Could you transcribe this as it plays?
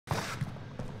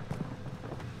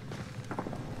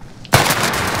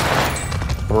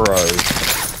Bro.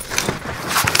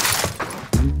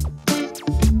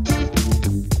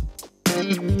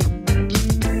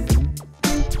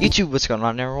 YouTube, what's going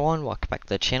on everyone? Welcome back to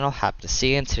the channel. Happy to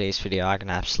see you. In today's video I got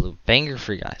an absolute banger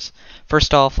for you guys.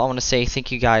 First off, I want to say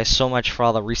thank you guys so much for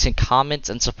all the recent comments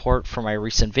and support for my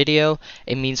recent video.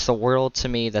 It means the world to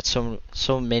me that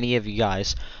so many of you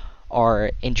guys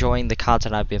are enjoying the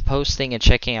content I've been posting and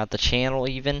checking out the channel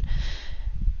even.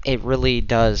 It really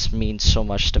does mean so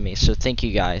much to me, so thank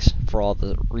you guys for all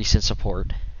the recent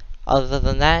support. Other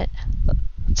than that,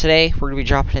 today we're going to be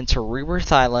dropping into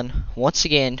Rebirth Island once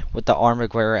again with the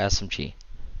Armaguerra SMG.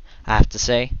 I have to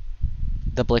say,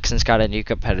 the Blixen's got a new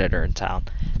competitor in town.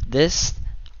 This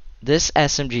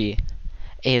SMG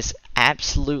is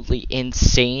absolutely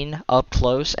insane up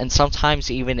close, and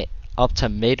sometimes even up to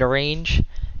mid-range.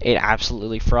 It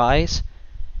absolutely fries.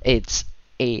 It's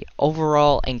a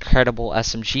overall incredible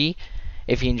SMG.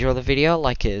 If you enjoy the video,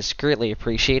 like it is greatly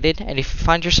appreciated, and if you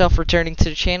find yourself returning to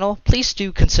the channel, please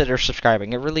do consider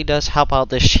subscribing. It really does help out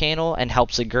this channel and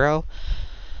helps it grow.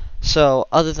 So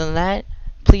other than that,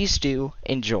 please do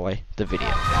enjoy the video.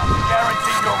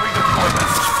 Guarantee your redeployment.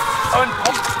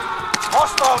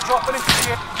 Hostile dropping into the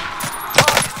air.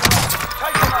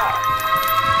 Take them out.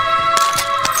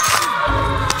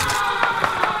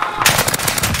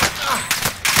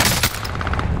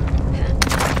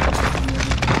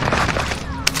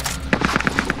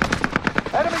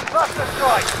 Enemy cluster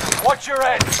strike. Watch your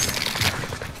head.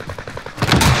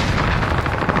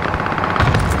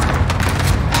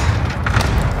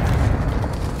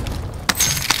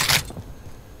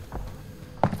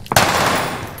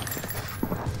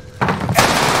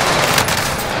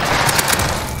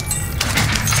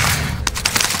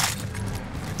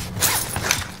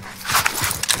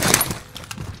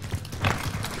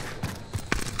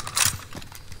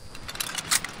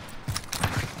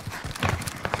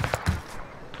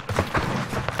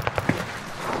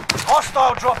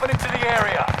 Hostile dropping into the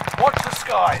area. Watch the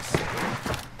skies.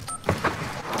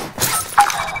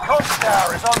 Comms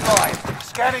tower is online.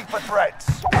 Scanning for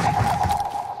threats.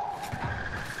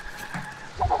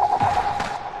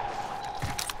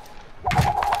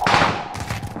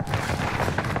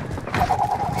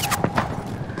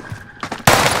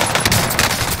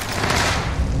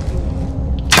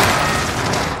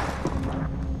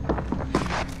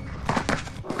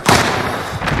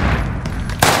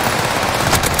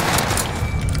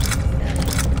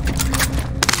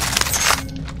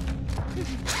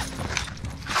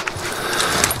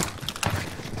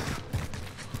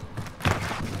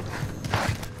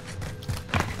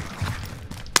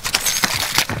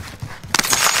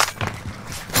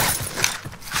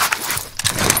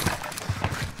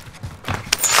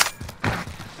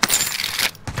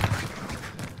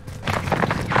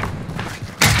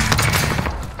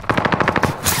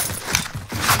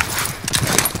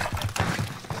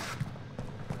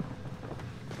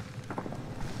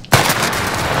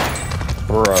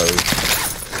 Bro.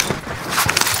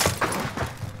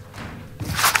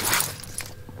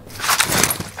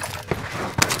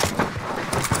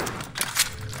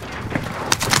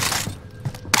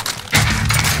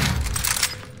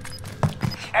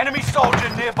 Enemy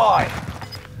soldier nearby.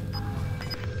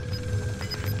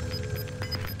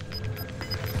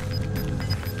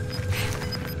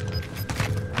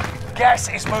 Gas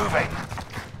is moving.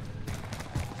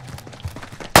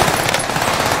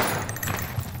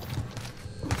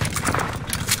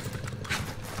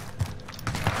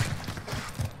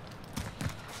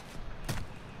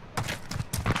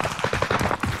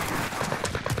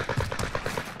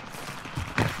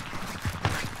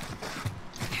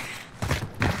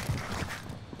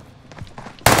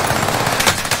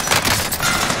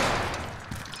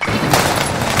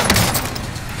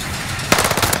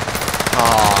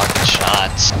 Oh, good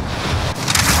shots.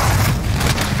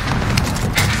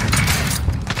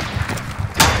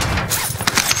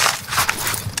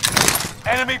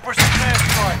 Enemy precision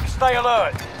airstrike. Stay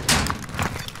alert.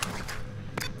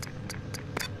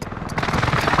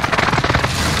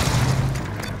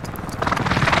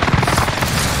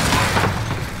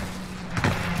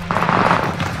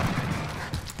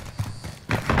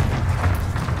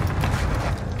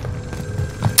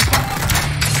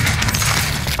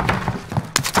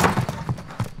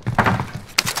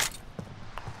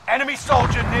 Enemy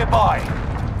soldier nearby.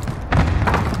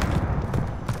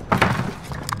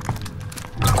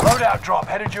 Loadout drop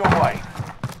headed your way.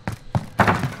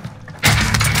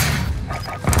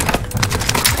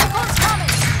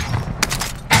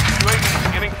 UAV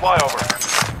beginning flyover.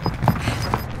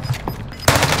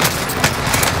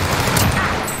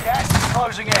 Gas is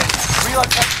closing in.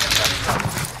 Relocation.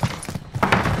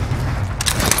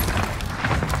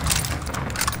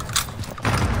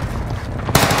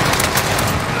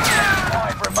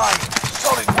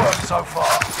 so far.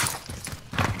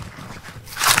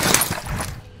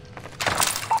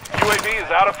 UAV is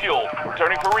out of fuel.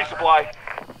 Returning for resupply.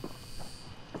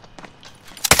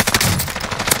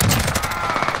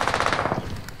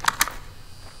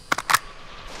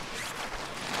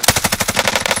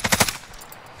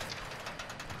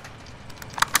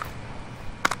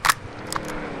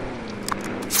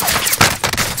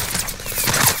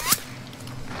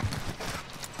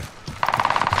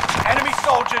 Enemy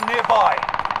soldier nearby.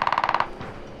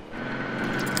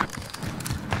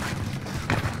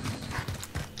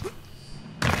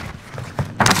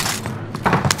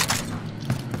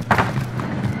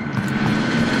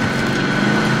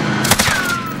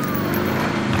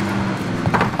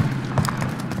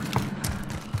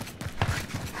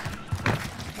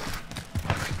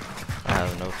 I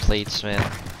have no plates, man.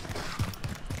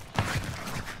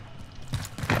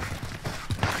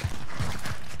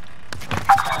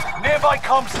 Nearby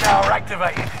comms tower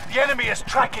activated. The enemy is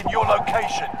tracking your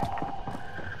location.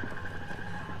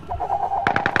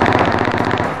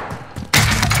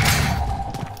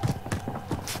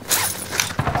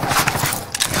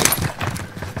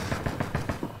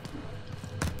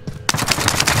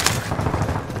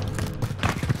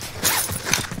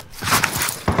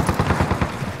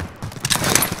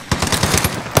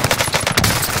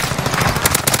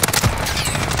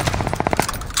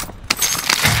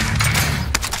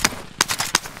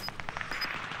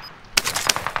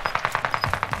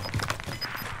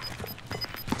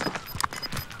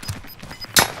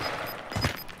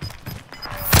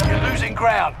 Losing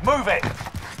ground. Move it.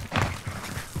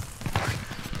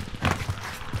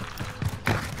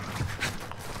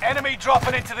 Enemy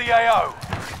dropping into the AO.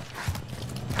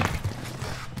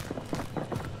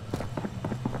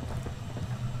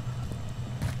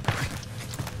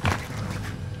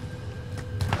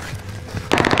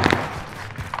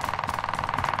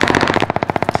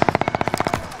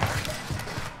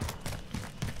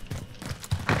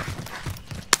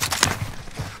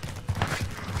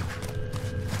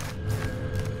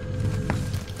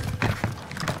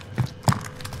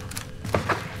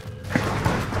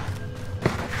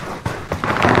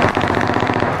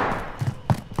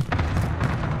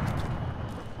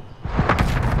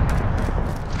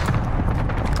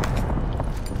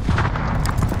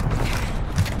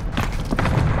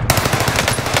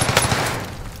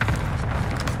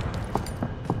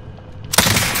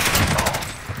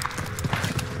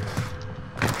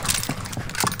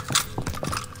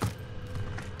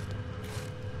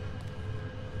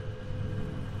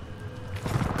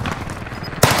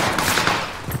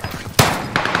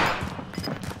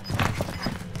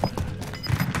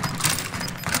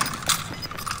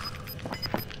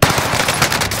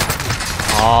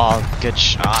 Oh, good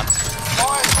shot.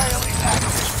 Fire sale is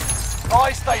active.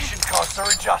 Buy station costs are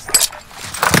adjusted.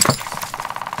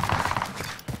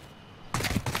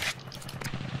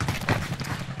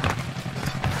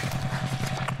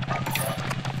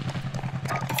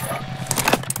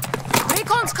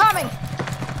 Recon's coming!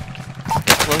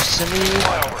 Close to me.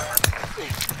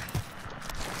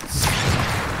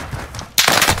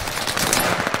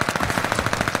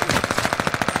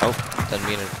 Oh, didn't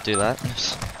mean to do that.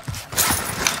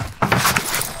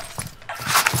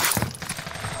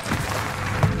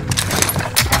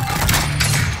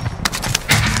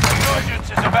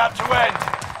 Is about to end.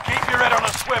 Keep your head on a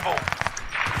swivel.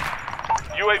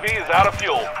 UAV is out of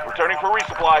fuel. Returning for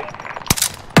resupply.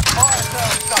 Fire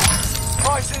sale done.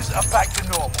 Prices are back to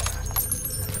normal.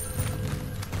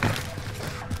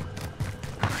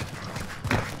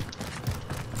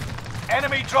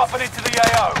 Enemy dropping into the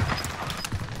AO.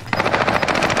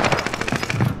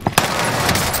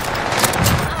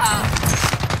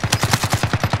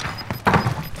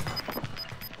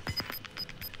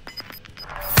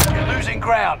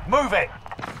 Ground. Move it.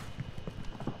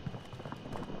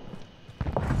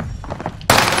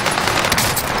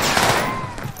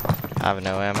 I have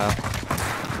no ammo.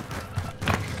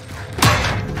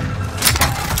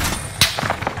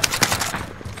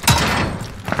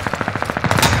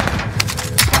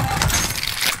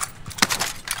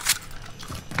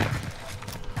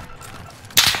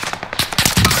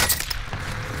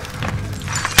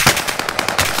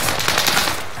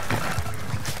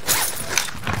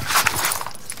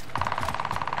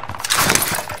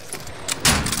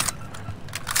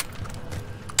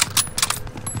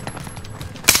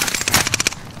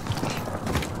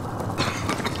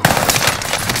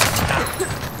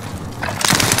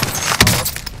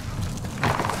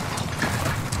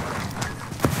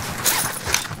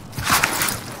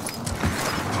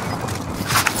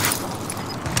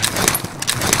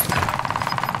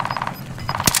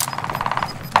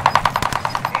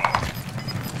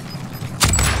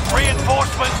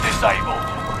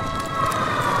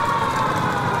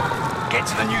 Get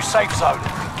to the new safe zone.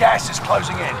 Gas is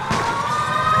closing in.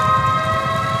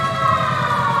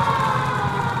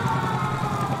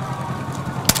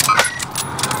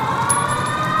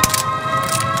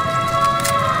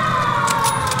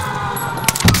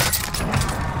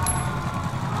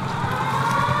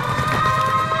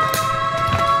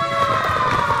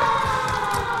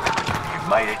 You've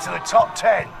made it to the top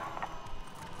 10.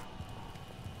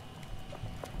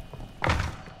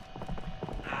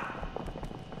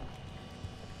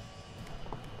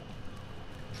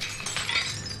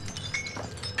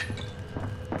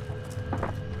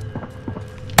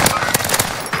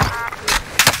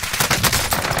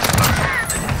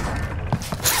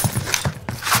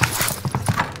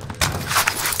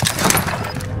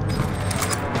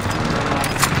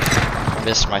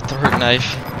 Missed my third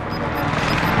knife.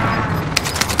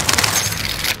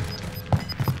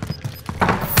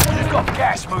 You've got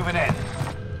gas moving in.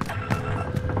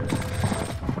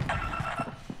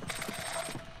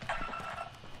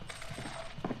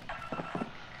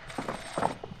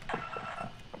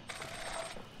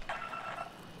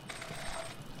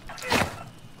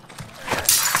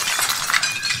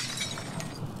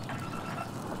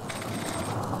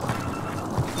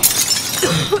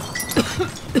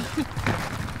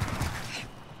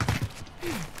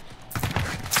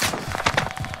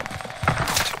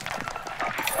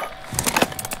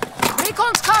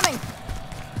 Recon's coming!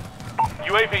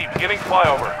 UAV beginning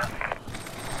flyover.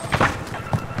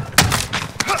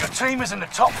 Your team is in the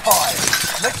top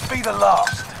 5. Let's be the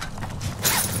last.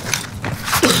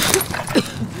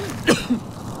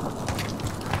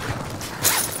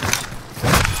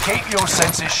 Keep your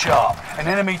senses sharp. An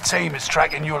enemy team is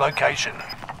tracking your location.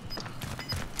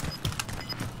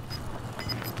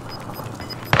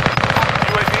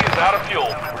 UAV is out of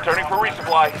fuel. Returning for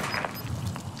resupply.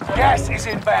 Gas is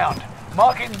inbound.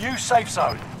 Marking new safe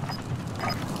zone.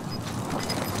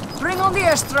 Bring on the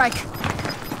airstrike.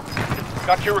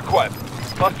 Got your request.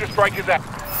 Cluster strike is out.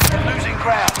 You're losing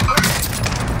ground.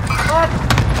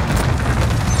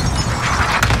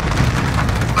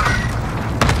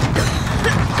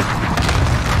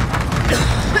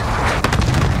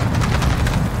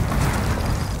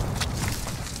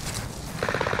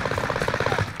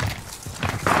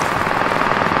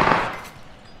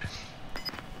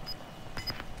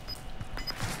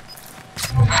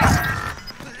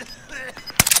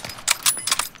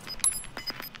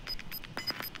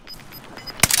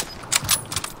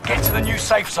 Get to the new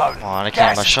safe zone. Come on, I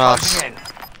can't my shots. Closing in.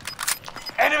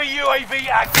 Enemy UAV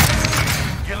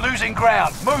active. You're losing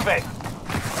ground. Move it.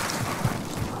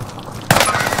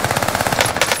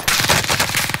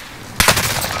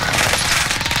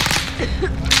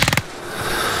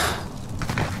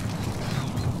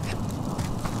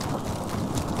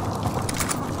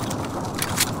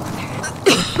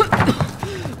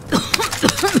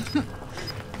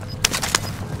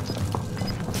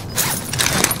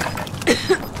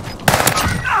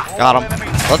 Got him.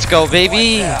 Let's go,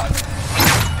 baby.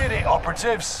 Did it,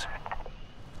 operatives.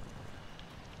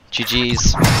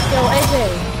 GG's. Yo,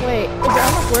 AJ, wait, is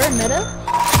Armor Guerrero meta?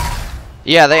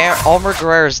 Yeah, Armor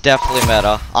Guerrero is definitely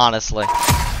meta, honestly.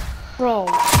 Bro,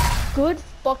 good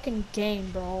fucking game,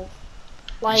 bro.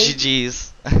 Like,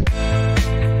 GG's.